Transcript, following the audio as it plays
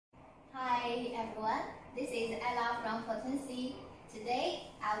everyone, this is Ella from Potency. Today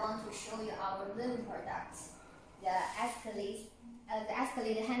I want to show you our new product, the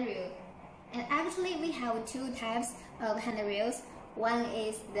escalator handrail. And actually we have two types of handrails. One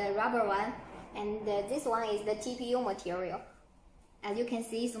is the rubber one, and this one is the TPU material. As you can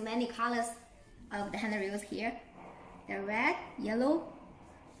see, so many colors of the handrails here. The red, yellow,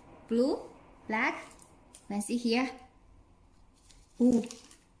 blue, black. You can see here. Ooh.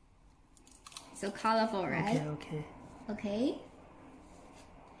 So colorful, right? Okay.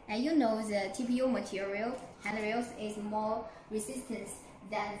 And you know the TPU material handrails is more resistant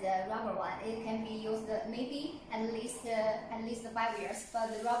than the rubber one. It can be used maybe at least 5 years,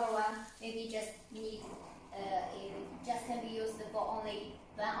 but the rubber one maybe just can be used for only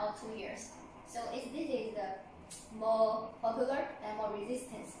 1 or 2 years. So this is more popular and more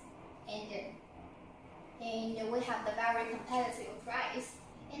resistant, and we have the very competitive price.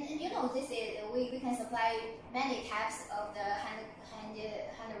 And you know, this is we can supply many types of the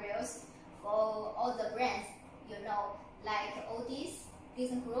handrails for all the brands. You know, like Odis,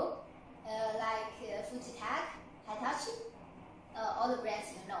 Group, like Fujitec, Hitachi, all the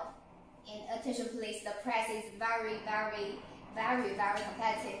brands you know. And attention please, the price is very competitive,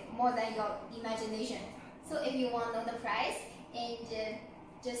 more than your imagination. So if you want to know the price, and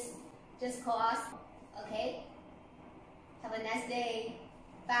just call us. Okay. Have a nice day.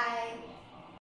 Bye.